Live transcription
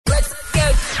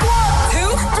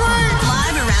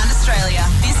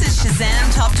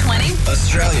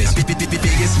Australia's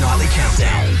biggest nightly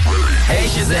countdown. Hey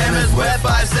Shazamers, we're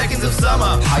 5 seconds of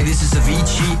summer. Hi, this is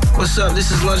Avicii. What's up?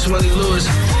 This is Lunch Money Lewis.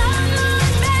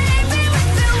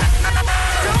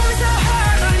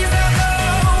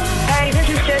 Hey, this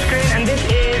is Jess Green and this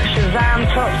is Shazam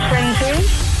Top 20.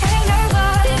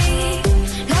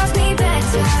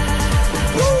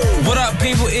 What up,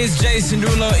 people? It's Jason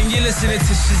Derulo, and you're listening to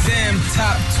Shazam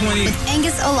Top 20. With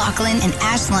Angus O'Loughlin and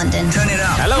Ash London. Turn it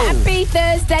up. Hello. Happy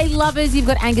Thursday, lovers. You've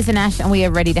got Angus and Ash, and we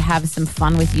are ready to have some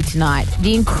fun with you tonight.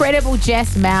 The incredible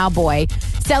Jess Mauboy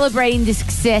celebrating the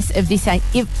success of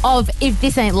If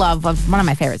This Ain't Love, of one of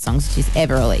my favourite songs she's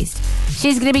ever released.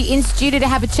 She's going to be in studio to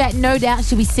have a chat. No doubt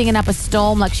she'll be singing up a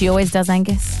storm like she always does,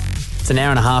 Angus. It's an hour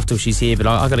and a half till she's here, but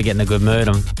I got to get in a good mood.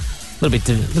 I'm a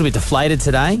little bit deflated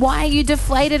today. Why are you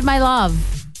deflated, my love?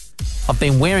 I've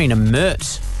been wearing a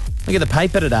mert. Look at the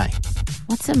paper today.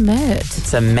 What's a mert?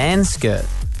 It's a man skirt.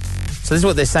 So this is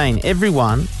what they're saying.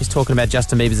 Everyone is talking about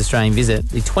Justin Bieber's Australian visit.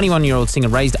 The 21-year-old singer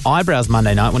raised eyebrows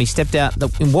Monday night when he stepped out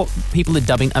in what people are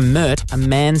dubbing a mert, a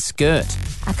man skirt.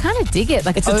 I kind of dig it.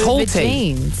 Like It's a tall tee.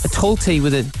 jeans. A tall tee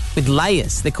with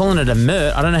layers. They're calling it a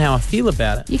mert. I don't know how I feel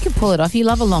about it. You can pull it off. You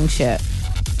love a long shirt.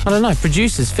 I don't know.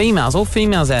 Producers, females, all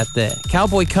females out there.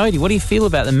 Cowboy Cody, what do you feel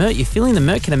about the mert? You feeling the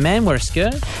mert? Can a man wear a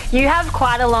skirt? You have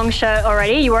quite a long shirt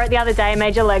already. You wore it the other day and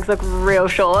made your legs look real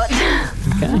short.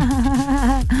 Okay.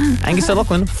 Angus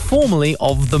O'Loughlin, formerly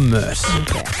of the mert.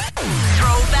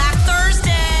 Throwback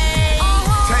Thursday.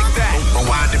 Take that.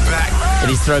 Rewind it back. It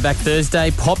is Throwback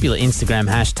Thursday, popular Instagram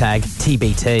hashtag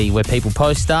TBT, where people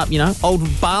post up, old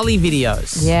Bali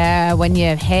videos. Yeah, when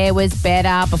your hair was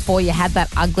better, before you had that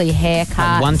ugly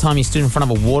haircut. One time you stood in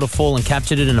front of a waterfall and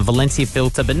captured it in a Valencia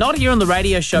filter, but not here on the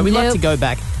radio show. We like Nope. to go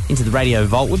back into the radio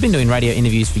vault. We've been doing radio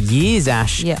interviews for years,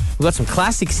 Ash. Yeah. We've got some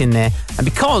classics in there. And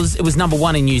because it was number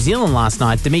one in New Zealand last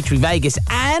night, Dimitri Vegas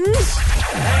and... Hey,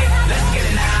 let's get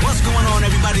it now. What's going on,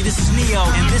 everybody? This is Neo,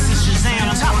 and this is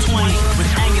Shazam Top 20 with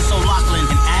Angus O'Loughlin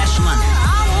and Ash London.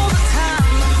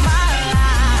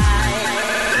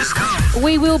 Let's go.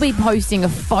 We will be posting a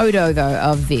photo, though,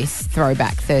 of this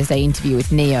Throwback Thursday interview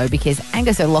with Neo because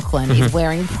Angus O'Loughlin is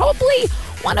wearing probably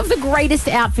one of the greatest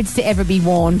outfits to ever be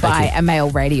worn by a male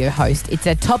radio host. It's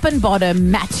a top and bottom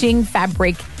matching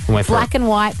fabric, Wait for black and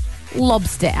white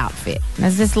lobster outfit.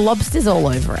 There's just lobsters all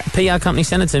over it. PR company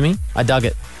sent it to me. I dug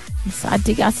it. So I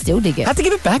still dig it. Had to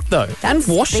give it back, though. And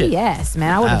wash it. Yes,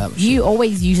 man. I would have. You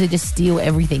always usually just steal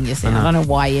everything you send. I don't know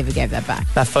why you ever gave that back.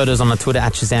 That photo's on the Twitter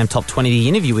at Shazam Top 20. The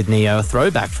interview with Neo, a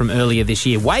throwback from earlier this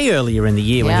year, way earlier in the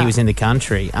year when he was in the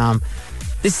country.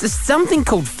 There's something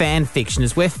called fan fiction.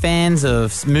 It's where fans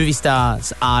of movie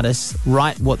stars, artists,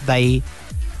 write what they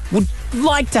would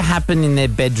like to happen in their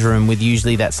bedroom with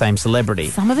usually that same celebrity.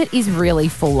 Some of it is really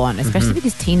full on, especially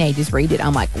because teenagers read it.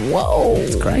 I'm like, whoa.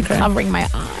 It's great. Covering my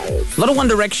eyes. A lot of One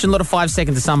Direction, a lot of 5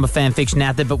 Seconds of Summer fan fiction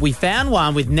out there, but we found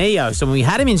one with Neo. So when we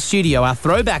had him in studio, our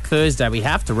Throwback Thursday, we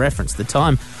have to reference the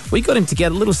time we got him to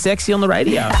get a little sexy on the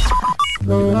radio. Let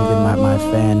me get my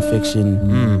fan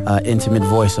fiction intimate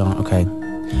voice on. Okay.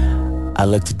 I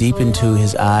looked deep into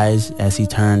his eyes as he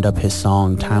turned up his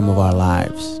song, Time of Our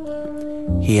Lives.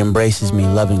 He embraces me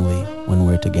lovingly when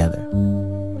we're together.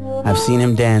 I've seen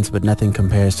him dance, but nothing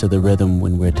compares to the rhythm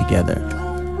when we're together.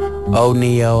 Oh,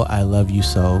 Neo, I love you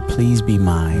so. Please be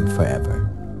mine forever.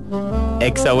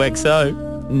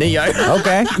 XOXO. Neo.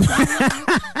 Okay.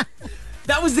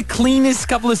 That was the cleanest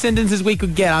couple of sentences we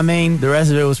could get. I mean, The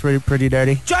rest of it was pretty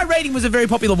dirty. gyrating was a very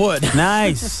popular word.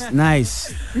 Nice. Nothing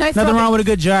throbbing. wrong with a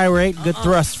good gyrate, good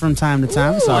thrust from time to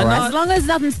time. It's all right. As long as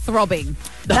nothing's throbbing.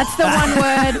 That's the one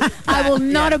word I will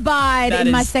not abide That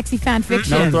in my is- sexy fan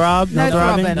fiction. No throb, no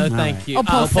throbbing. throbbing. No, All thank right. you. Or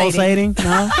pulsating. Pulsating?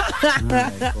 No? All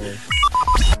right, cool.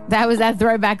 That was our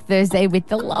Throwback Thursday with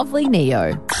the lovely Neo.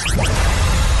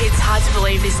 It's hard to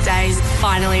believe this day's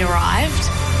finally arrived,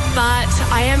 but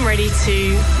I am ready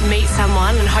to meet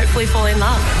someone and hopefully fall in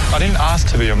love. I didn't ask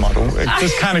to be a model. It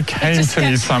just kind of came to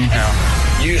me somehow.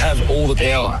 You have all the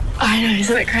power. I know,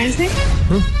 isn't it crazy?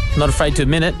 Not afraid to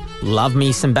admit it. Love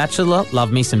me some Bachelor,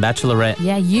 love me some Bachelorette.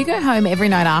 Yeah, you go home every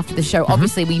night after the show.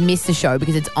 Obviously, we miss the show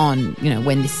because it's on,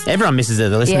 when this... Everyone misses it.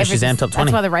 They listen to Shazam Top 20.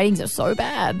 That's why the ratings are so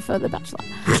bad for The Bachelor.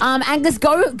 Angus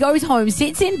goes home,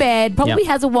 sits in bed, probably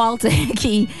has a wild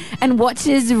turkey, and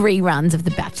watches reruns of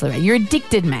The Bachelor. You're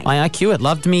addicted, mate. I IQ it.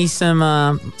 Loved me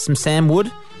some Sam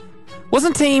Wood.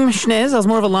 Wasn't Team Schnez. I was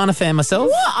more of a Lana fan myself.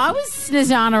 What? I was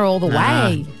Snezana all the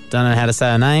way. Don't know how to say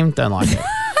her name. Don't like it.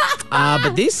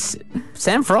 But this,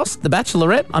 Sam Frost, The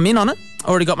Bachelorette, I'm in on it.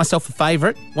 Already got myself a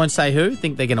favourite. Won't say who.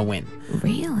 Think they're going to win.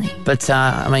 Really? But,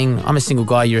 I'm a single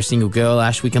guy. You're a single girl,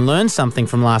 Ash. We can learn something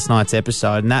from last night's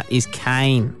episode, and that is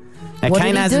Kane. Now, What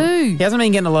Kane did he do? He hasn't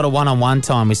been getting a lot of one-on-one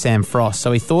time with Sam Frost,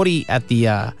 so he thought at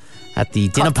the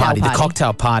dinner party, the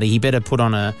cocktail party, he better put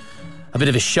on a bit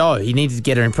of a show. He needed to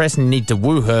get her impressed and he needed to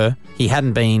woo her. He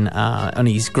hadn't been on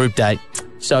his group date,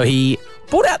 so he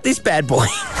brought out this bad boy.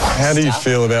 How do you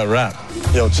feel about rap?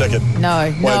 Yo, check it.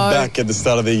 No. Way back at the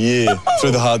start of the year,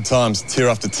 through the hard times, tear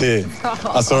after tear.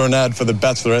 I saw an ad for The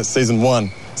Bachelorette Season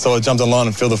 1, so I jumped online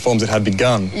and filled the forms that had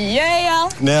begun. Yeah.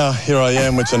 Now, here I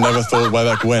am, which I never thought way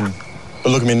back when. But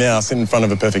look at me now, sitting in front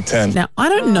of a perfect 10. Now, I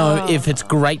don't know if it's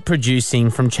great producing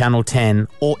from Channel 10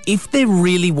 or if there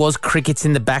really was crickets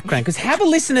in the background, because have a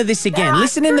listen to this again.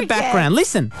 Listen in the background.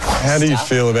 Listen. How do you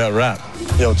feel about rap?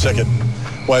 Yo, check it.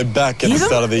 Way back at the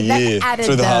start of the year,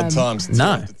 through the hard times.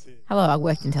 No. Hello, I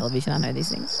worked in television. I know these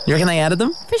things. You reckon they added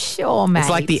them? For sure, mate. It's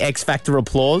like the X Factor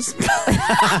applause.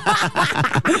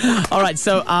 All right,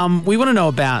 so we want to know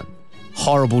about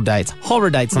horrible dates, horror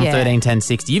dates on 13, 10,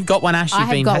 60. You've got one, Ash. You've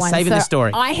been saving the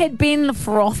story. I had been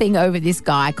frothing over this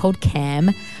guy called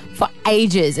Cam for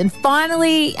ages, and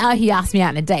finally he asked me out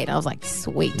on a date. I was like,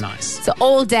 sweet. Nice. So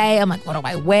all day I'm like, what do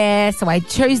I wear? So I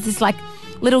chose this like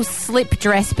little slip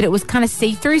dress, but it was kind of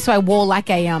see-through, so I wore like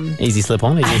a easy slip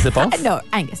on, easy slip off. No,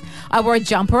 Angus. I wore a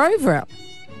jumper over it.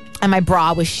 And my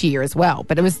bra was sheer as well,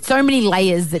 but it was so many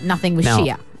layers that nothing was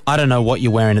sheer. I don't know what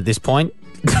you're wearing at this point.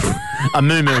 A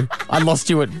muumuu. I lost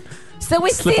you at. So we're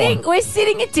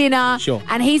sitting at dinner,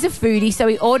 and he's a foodie, so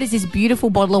he orders this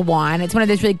beautiful bottle of wine. It's one of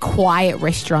those really quiet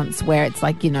restaurants where it's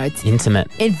like, it's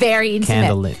intimate. It's very intimate.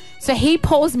 Candlelit. So he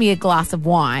pours me a glass of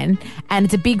wine, and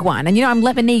it's a big one. And, I'm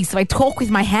Lebanese, so I talk with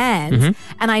my hands,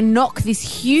 and I knock this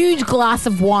huge glass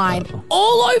of wine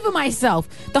all over myself.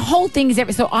 The whole thing is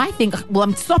so I think, well,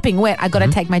 I'm sopping wet. I got to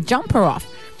take my jumper off.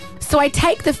 So I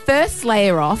take the first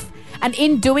layer off, and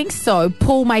in doing so,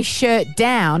 pull my shirt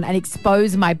down and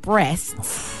expose my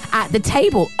breasts at the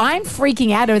table. I'm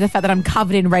freaking out over the fact that I'm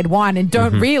covered in red wine and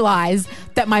don't realize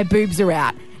that my boobs are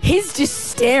out. He's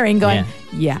just staring, going,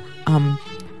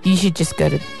 you should go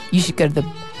to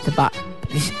the bar.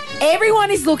 Everyone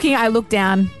is looking. I look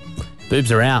down.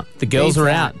 Boobs are out. The girls are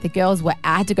out. The girls were.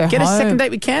 I had to go Get home. a second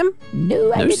date with Cam?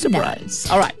 No, I no did surprise.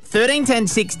 not. All right, 13, 10,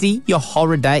 60, your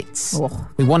horror dates.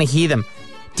 We want to hear them.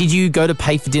 Did you go to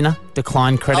pay for dinner?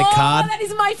 Decline credit card? That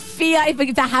is my fear. If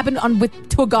that happened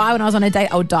to a guy when I was on a date,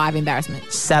 I would die of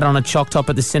embarrassment. Sat on a chalk top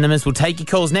at the cinemas. We'll take your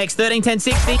calls next. 13, 10,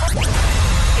 60.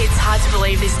 It's hard to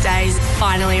believe this day's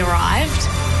finally arrived,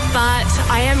 but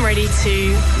I am ready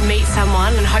to meet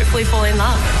someone and hopefully fall in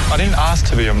love. I didn't ask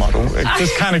to be a model. It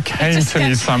just kind of came to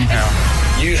me somehow.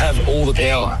 You have all the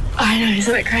power. I know,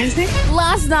 isn't it crazy?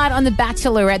 Last night on The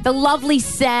Bachelorette, the lovely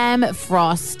Sam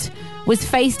Frost was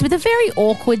faced with a very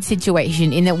awkward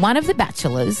situation in that one of the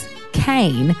bachelors,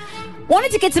 Kane,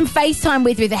 wanted to get some FaceTime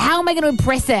with her. How am I going to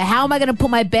impress her? How am I going to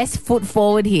put my best foot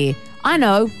forward here? I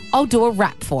know. I'll do a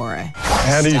rap for her.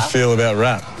 How do you feel about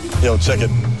rap? Yo, check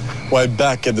it. Way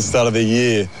back at the start of the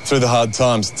year, through the hard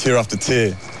times, tear after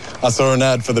tear. I saw an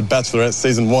ad for The Bachelorette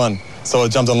Season 1, so I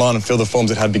jumped online and filled the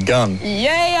forms that had begun.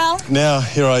 Yeah. Now,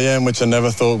 here I am, which I never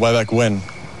thought way back when.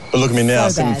 But look at me now,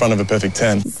 sitting in front of a perfect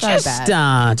 10.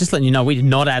 Just letting you know, we did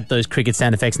not add those cricket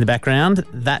sound effects in the background.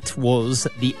 That was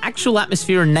the actual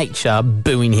atmosphere and nature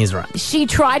booing his rap. She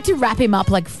tried to wrap him up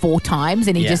like 4 times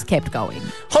and he just kept going.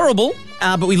 Horrible,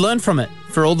 but we learned from it.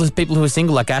 For all the people who are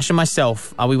single, like Ash and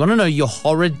myself, we want to know your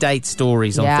horror date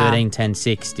stories on 13, 10,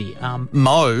 60.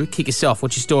 Mo, kick yourself.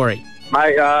 What's your story?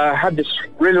 Mate, I had this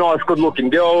really nice,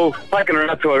 good-looking girl, taking her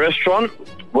out to a restaurant.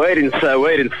 Waiting. If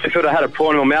I had a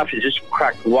prawn in my mouth, she just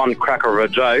cracked one cracker of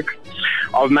a joke.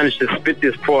 I've managed to spit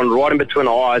this prawn right in between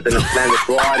her eyes and it's landed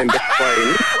right in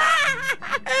between.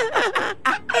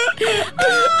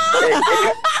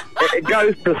 It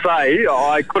goes to say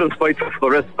I couldn't speak to her for the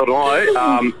rest of the night.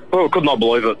 I could not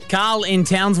believe it. Carl in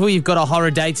Townsville, you've got a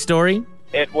horror date story.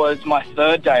 It was my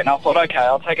 3rd date, and I thought, okay,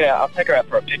 I'll take her out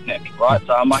for a picnic, right?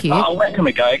 So I'm like, where can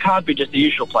we go? It can't be just the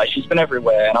usual place. She's been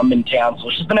everywhere, and I'm in Townsville.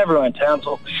 She's been everywhere in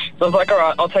Townsville. So I was like, all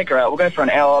right, I'll take her out. We'll go for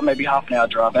an hour, maybe half an hour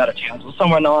drive out of Townsville,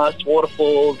 somewhere nice,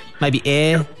 waterfalls. Maybe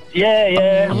air.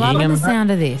 Yeah. I love the sound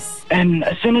of this. And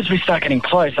as soon as we start getting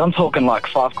close, I'm talking like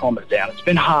 5 kilometres down. It's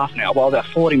been half an hour, well, about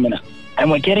 40 minutes. And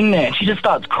we're getting there, and she just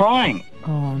starts crying.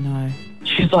 Oh, no.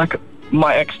 She's like,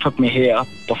 my ex took me here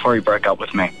before he broke up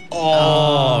with me.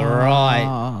 Oh,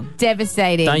 right.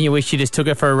 Devastating. Don't you wish you just took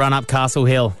her for a run up Castle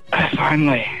Hill? If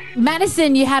only.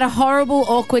 Madison, you had a horrible,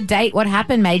 awkward date. What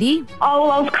happened, matey? Oh,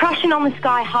 well, I was crushing on this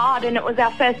guy hard, and it was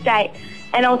our first date,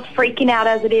 and I was freaking out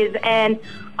as it is, and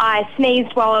I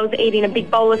sneezed while I was eating a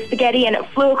big bowl of spaghetti, and it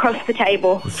flew across the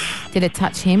table. Did it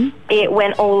touch him? It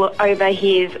went all over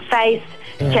his face,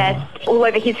 chest, all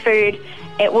over his food,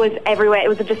 It was everywhere. It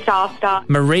was a disaster.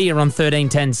 Maria on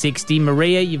 131060.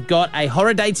 Maria, you've got a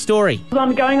horror date story.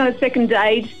 I'm going on a second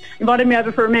date, invited me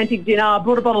over for a romantic dinner,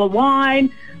 brought a bottle of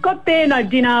wine, got there, no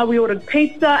dinner, we ordered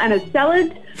pizza and a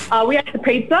salad. We ate the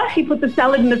pizza, he put the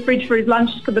salad in the fridge for his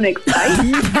lunch for the next day.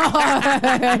 It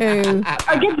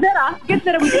gets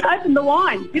better, we didn't open the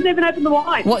wine. Didn't even open the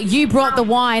wine. What, you brought the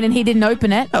wine and he didn't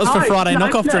open it? That was for Friday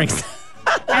knockoff drinks.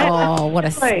 Oh, what a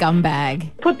scumbag.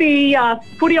 Put the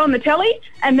footy on the telly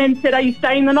and then said, are you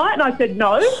staying the night? And I said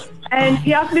no. And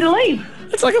he asked me to leave.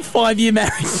 It's like a 5-year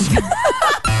marriage.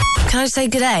 Can I say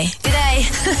good day? Good day.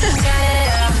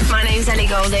 My name's Ellie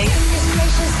Goulding.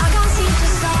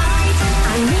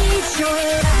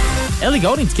 Ellie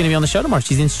Goulding's going to be on the show tomorrow.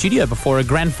 She's in studio before a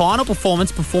grand final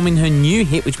performance performing her new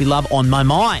hit, which we love, On My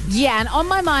Mind. Yeah, and On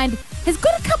My Mind has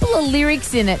got a couple of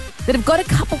lyrics in it that have got a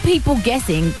couple people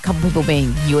guessing, a couple people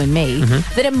being you and me,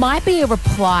 that it might be a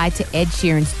reply to Ed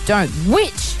Sheeran's Don't,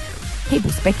 which people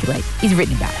speculate is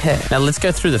written about her. Now, let's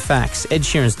go through the facts. Ed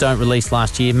Sheeran's Don't released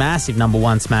last year. Massive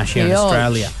 #1 smash here in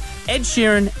Australia. Ed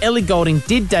Sheeran, Ellie Goulding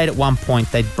did date at one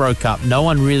point. They broke up. No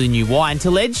one really knew why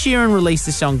until Ed Sheeran released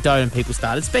the song Don't and people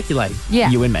started speculating.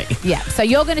 Yeah. You and me. Yeah. So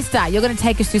you're going to start. You're going to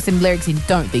take us through some lyrics in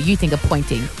Don't that you think are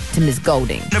pointing to Ms.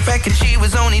 Goulding. I reckon she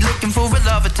was only looking for a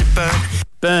lover to burn.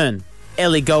 Burn.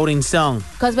 Ellie Goulding's song.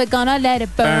 Because we're going to let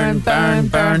it burn, burn,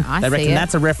 burn. They reckon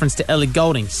that's a reference to Ellie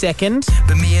Goulding. Second.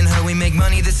 But me and her, we make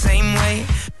money the same way.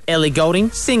 Ellie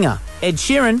Goulding, singer. Ed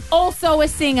Sheeran. Also a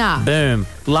singer. Boom.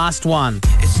 Last one.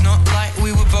 It's not like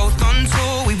we were both on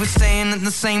tour. We were staying at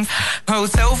the same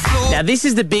hotel floor. Now, this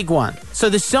is the big one. So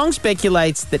the song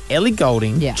speculates that Ellie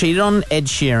Goulding cheated on Ed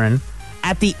Sheeran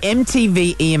at the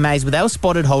MTV EMAs where they were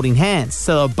spotted holding hands.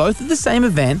 So they were both at the same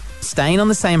event, staying on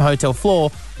the same hotel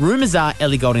floor. Rumours are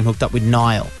Ellie Goulding hooked up with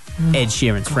Niall, Ed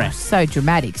Sheeran's friend. So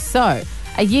dramatic. So,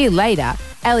 a year later,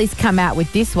 Ellie's come out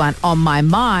with this one, On My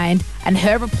Mind, and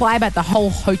her reply about the whole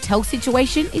hotel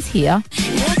situation is here.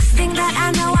 Next thing that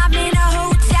I know, I'm in a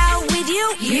hotel with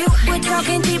you. You were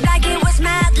talking deep like it was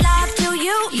mad love to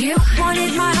you. You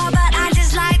wanted my heart, but I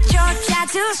just liked your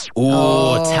tattoos.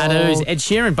 Ooh, tattoos. Ed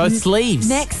Sheeran, both sleeves.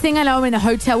 Next thing I know, I'm in a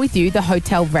hotel with you, the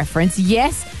hotel reference.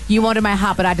 Yes, you wanted my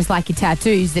heart, but I just like your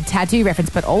tattoos, the tattoo reference,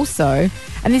 but also,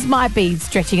 and this might be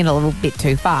stretching it a little bit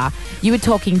too far, you were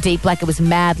talking deep like it was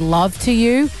mad love to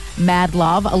you. Mad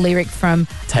Love, a lyric from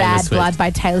Bad Blood by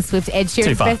Taylor Swift. Ed Sheeran.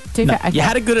 Too far. No, okay. You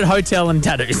had it good at hotel and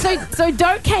tattoos. So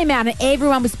Don't came out and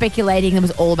everyone was speculating it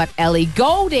was all about Ellie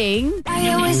Goulding.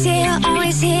 I always hear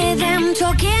them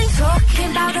talking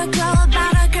about a girl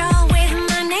with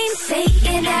my name.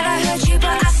 Saying that I heard you,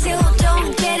 but I still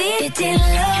don't get it. It didn't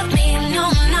love me,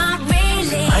 no, not really.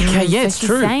 Okay, yeah, it's she's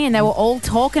true. Saying they were all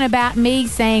talking about me,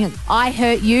 saying I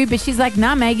hurt you, but she's like,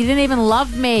 nah, Meg, you didn't even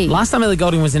love me. Last time Ellie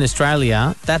Goulding was in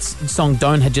Australia, that song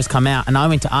Don't had just come out, and I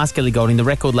went to ask Ellie Goulding, the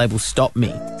record label stopped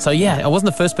me. So yeah, I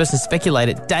wasn't the first person to speculate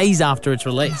it days after its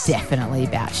release. Definitely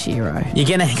about Shiro. You're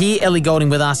going to hear Ellie Goulding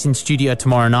with us in studio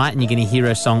tomorrow night, and you're going to hear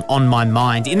her song On My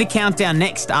Mind. In the countdown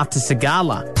next after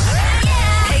Sagala.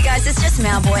 Hey guys, it's just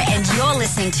Malboy, and you're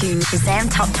listening to Shazam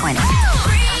Top 20. Can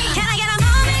I get a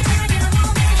moment?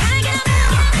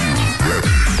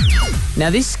 Now,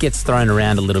 this gets thrown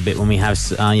around a little bit when we have,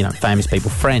 famous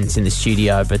people, friends in the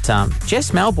studio, but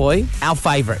Jess Malboy, our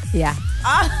favourite. Yeah.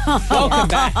 Welcome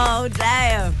back. Oh,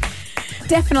 damn.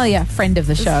 Definitely a friend of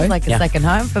the show. It's like a second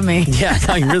home for me. Yeah,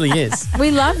 it really is. We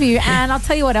love you, and I'll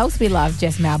tell you what else we love,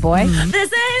 Jess Malboy.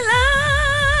 This ain't love.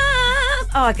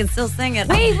 Oh, I can still sing it.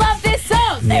 We love this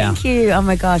song. Thank you. Oh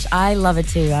my gosh, I love it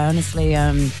too. I honestly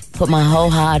put my whole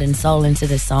heart and soul into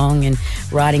this song and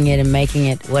writing it and making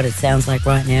it what it sounds like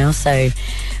right now. So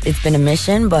it's been a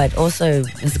mission, but also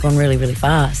it's gone really, really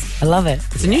fast. I love it.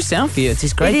 It's a new sound for you. It's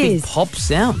this great big pop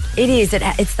sound. It is.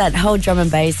 It's that whole drum and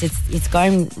bass. It's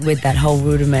going with that whole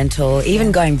rudimental.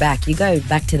 Even going back, you go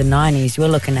back to the 90s, we're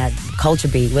looking at Culture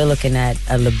Beat, we're looking at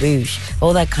a La Bouche,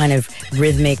 all that kind of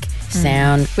rhythmic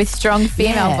sound. With strong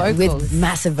female vocals. With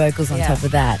massive vocals on top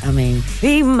of that. I mean,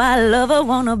 be my lover,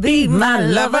 wanna be my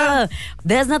lover.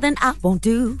 There's nothing I won't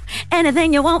do.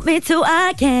 Anything you want me to,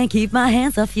 I can't keep my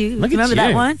hands off you. Remember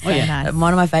that one? Oh, yeah. Nice.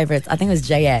 One of my favorites. I think it was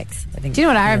JX. Do you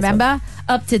know what I remember?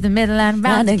 Up to the middle and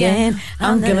round again.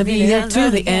 I'm gonna be there to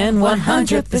the end,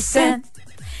 100%.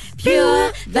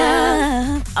 Pure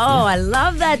love. Oh, I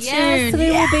love that Yes, tune.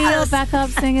 we will be your backup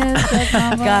singers. Go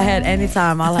ahead,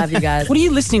 anytime. I'll have you guys. What are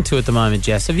you listening to at the moment,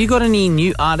 Jess? Have you got any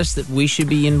new artists that we should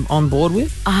be on board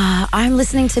with? I'm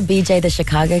listening to BJ the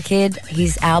Chicago Kid.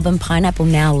 His album Pineapple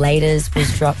Now Laters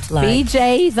was dropped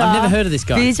BJ the... I've never heard of this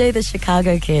guy. BJ the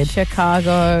Chicago Kid.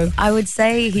 Chicago. I would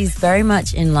say he's very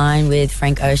much in line with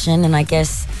Frank Ocean, and I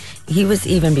guess he was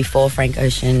even before Frank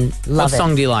Ocean. Love What it.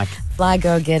 song do you like? Fly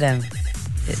Girl Get Him.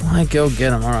 Fly Girl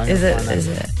Get Him. All right. Is it? I'm Is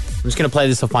it? just going to play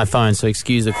this off my phone, so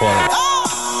excuse the quality.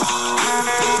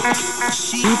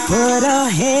 She put her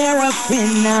hair up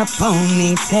in a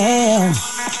ponytail.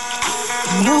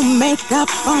 No makeup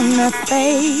on her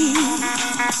face.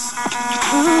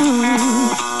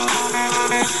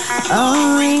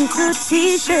 A wrinkled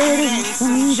t-shirt and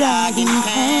some jogging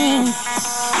pants.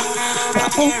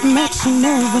 Her matching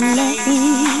overlay.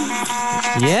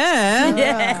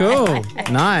 Yeah. Cool.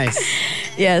 Nice.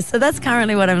 Yeah, so that's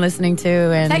currently what I'm listening to.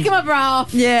 And Take him up, bro.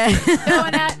 Yeah.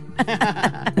 Doing it.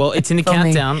 Well, it's in the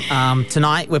countdown.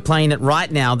 Tonight, we're playing it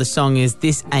right now. The song is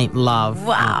This Ain't Love.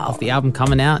 Wow. Off the album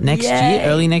coming out next Yay. year,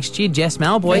 early next year. Jess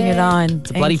Malboy. Bring it on.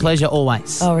 It's a bloody pleasure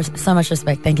always. Oh, so much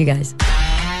respect. Thank you, guys.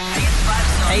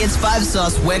 Hey, it's Five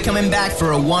Sauce. We're coming back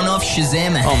for a one-off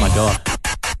Shazam. Oh, my God.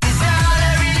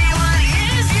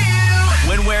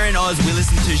 When we're in Oz, we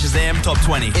listen to Shazam Top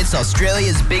 20. It's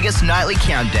Australia's biggest nightly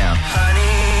countdown.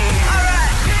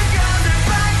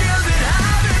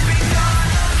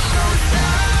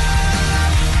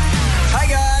 Hi,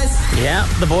 guys. Yeah,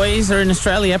 the boys are in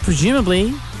Australia,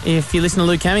 presumably. If you listen to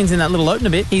Luke Hemmings in that little opener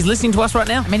bit, he's listening to us right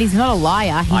now. I mean, he's not a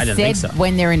liar. He I don't think said so.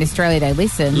 when they're in Australia, they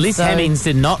listen. Liz so Hemmings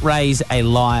did not raise a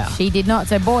liar. She did not.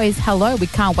 So, boys, hello. We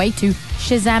can't wait to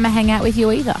Shazam hang out with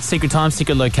you either. Secret time,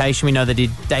 secret location. We know they did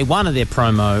day one of their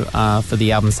promo for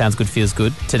the album Sounds Good, Feels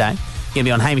Good today. Going to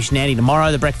be on Hamish and Andy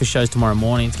tomorrow. The breakfast show's tomorrow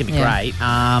morning. It's going to be great.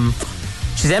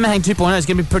 Shazam Hang 2.0 is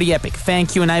going to be pretty epic. Fan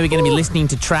Q&A, we're going to be listening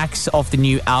to tracks off the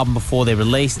new album before they're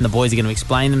released, and the boys are going to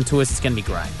explain them to us. It's going to be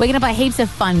great. We're going to play heaps of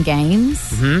fun games.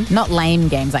 Mm-hmm. Not lame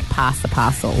games like Pass the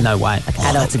Parcel. No way. Like Oh,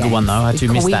 adult that's a good one, though. I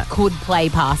do miss we that. could play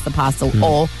Pass the Parcel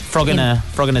or Frog and a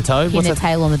toad. Pin What's a that?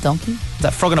 tail on the donkey. Is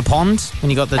that frog in a pond when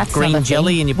you got the That's green another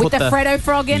jelly thing. and you With put the Freddo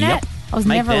frog in Yep. it? I was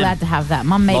Make never them. allowed to have that.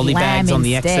 Mum made Lolly lamb bags on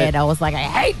the instead. exit. I was like, I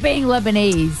hate being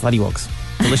Lebanese. Bloody wogs.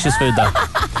 Delicious food, though.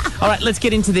 All right, let's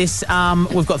get into this.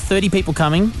 We've got 30 people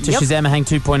coming to Shazam Hang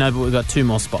 2.0, but we've got 2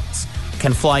 more spots.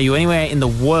 Can fly you anywhere in the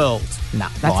world. Nah,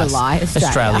 That's lies. a lie.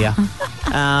 Australia. To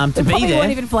We be probably there.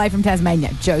 won't even fly from Tasmania.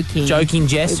 Joking. Joking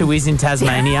Jess, who is in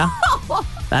Tasmania.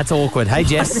 That's awkward. Hey,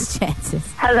 Jess. Chances.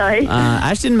 Hello.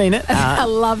 Ash didn't mean it. I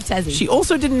love Tassie. She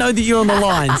also didn't know that you're on the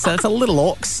line, so it's a little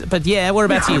orcs. But yeah,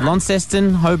 whereabouts are you?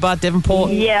 Launceston, Hobart,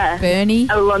 Devonport? Yeah. Bernie.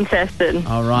 Launceston.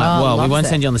 All right. Oh, Well, we loves won't it.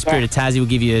 send you on the Spirit of Tassie. We'll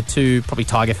give you 2 probably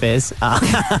Tiger fares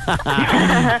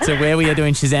to where we are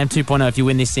doing Shazam 2.0 if you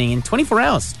win this thing in 24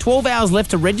 hours. 12 hours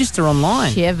left to register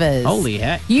online. Shivers. Holy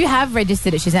heck. You have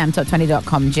registered at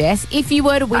ShazamTop20.com, Jess. If you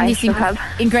were to win I this sure have.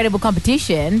 incredible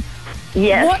competition,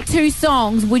 Yes. what 2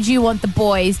 songs would you want the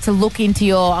boys to look into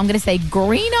your, I'm going to say,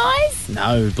 green eyes?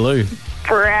 No, blue.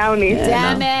 Brownies.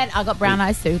 Damn it. I got brown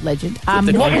eyes too, legend. the What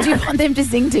green. would you want them to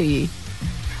sing to you?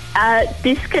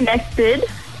 Disconnected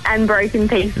and Broken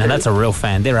Pieces. Now, that's a real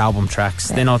fan. They're album tracks.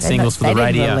 They're not singles for the They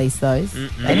radio. didn't release those.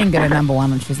 They didn't go to number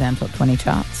 1 on Shazam Top 20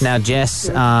 charts. Now, Jess,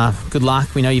 good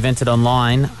luck. We know you've entered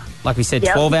online. Like we said,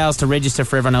 Yep. 12 hours to register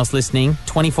for everyone else listening.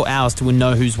 24 hours to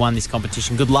know who's won this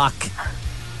competition. Good luck.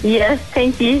 Yes,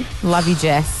 thank you. Love you,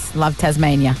 Jess. Love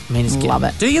Tasmania. I mean, it's Love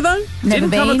it. Do you, though? Never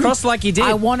Didn't come been. across like you did.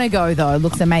 I want to go, though. It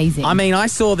looks amazing. I mean, I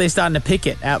saw they're starting to pick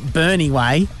it out Burnie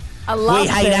way. I love We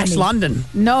hate Bernie. Ash London.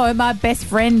 No, my best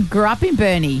friend grew up in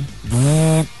Burnie.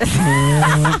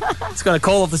 It's got a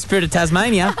call off the Spirit of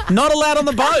Tasmania. Not allowed on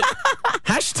the boat. I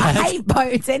Hashtag. hate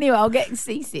boats anyway. I'll get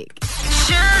seasick.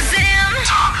 Shazam!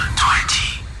 Top